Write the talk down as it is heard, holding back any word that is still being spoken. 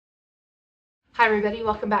Hi everybody,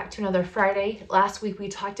 welcome back to another Friday. Last week we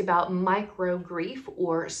talked about micro grief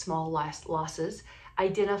or small losses,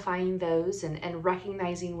 identifying those and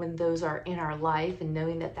recognizing when those are in our life and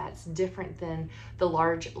knowing that that's different than the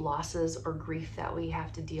large losses or grief that we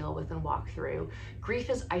have to deal with and walk through. Grief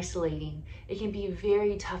is isolating. It can be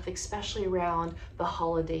very tough, especially around the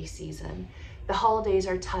holiday season. The holidays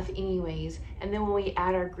are tough anyways, and then when we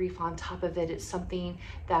add our grief on top of it, it's something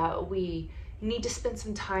that we need to spend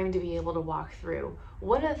some time to be able to walk through.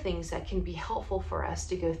 One of the things that can be helpful for us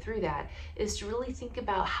to go through that is to really think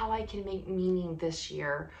about how I can make meaning this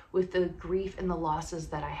year with the grief and the losses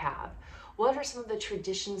that I have. What are some of the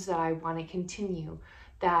traditions that I want to continue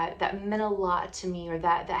that meant a lot to me, or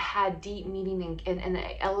that had deep meaning and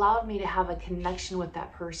allowed me to have a connection with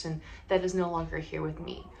that person that is no longer here with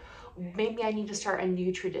me? Maybe I need to start a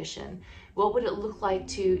new tradition. What would it look like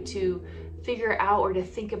to figure out or to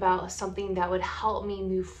think about something that would help me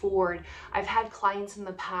move forward? I've had clients in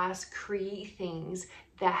the past create things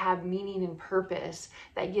that have meaning and purpose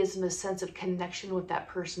that gives them a sense of connection with that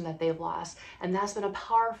person that they've lost. And that's been a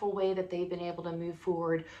powerful way that they've been able to move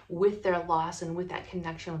forward with their loss and with that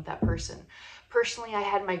connection with that person. Personally, I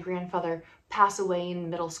had my grandfather pass away in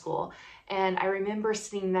middle school, and I remember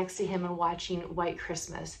sitting next to him and watching White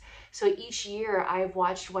Christmas. So each year I've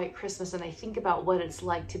watched White Christmas and I think about what it's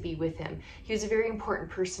like to be with him. He was a very important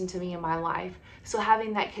person to me in my life. So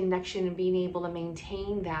having that connection and being able to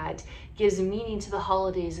maintain that gives meaning to the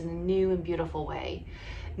holidays in a new and beautiful way.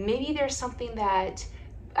 Maybe there's something that,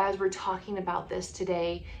 as we're talking about this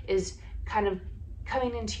today, is kind of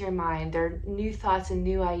coming into your mind. There are new thoughts and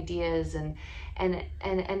new ideas, and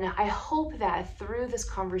I hope that through this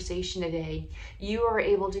conversation today, you are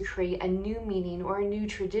able to create a new meaning or a new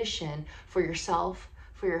tradition for yourself,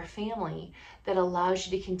 for your family, that allows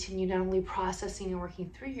you to continue not only processing and working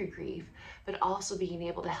through your grief, but also being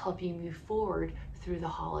able to help you move forward through the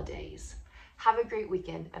holidays. Have a great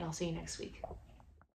weekend, and I'll see you next week.